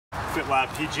Chocolate Lab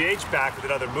PGH back with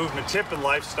another movement tip and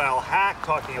lifestyle hack,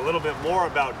 talking a little bit more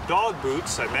about dog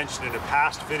boots. I mentioned in a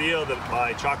past video that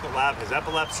my Chocolate Lab has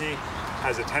epilepsy,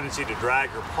 has a tendency to drag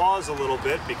her paws a little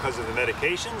bit because of the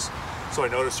medications. So I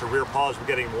noticed her rear paws were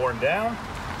getting worn down.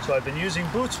 So I've been using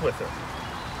boots with her.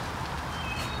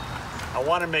 I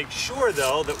want to make sure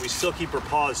though that we still keep her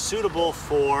paws suitable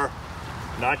for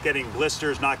not getting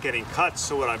blisters, not getting cuts.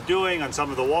 So what I'm doing on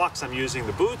some of the walks, I'm using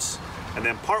the boots, and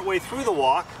then partway through the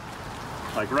walk,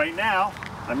 like right now,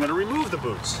 I'm going to remove the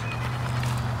boots.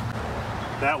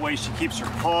 That way she keeps her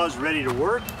paws ready to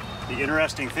work. The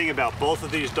interesting thing about both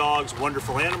of these dogs,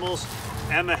 wonderful animals,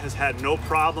 Emma has had no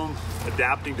problem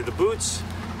adapting to the boots,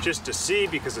 just to see,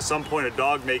 because at some point a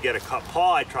dog may get a cut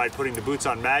paw. I tried putting the boots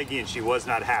on Maggie and she was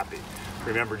not happy.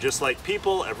 Remember, just like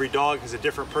people, every dog has a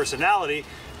different personality,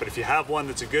 but if you have one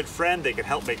that's a good friend, they can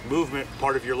help make movement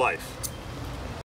part of your life.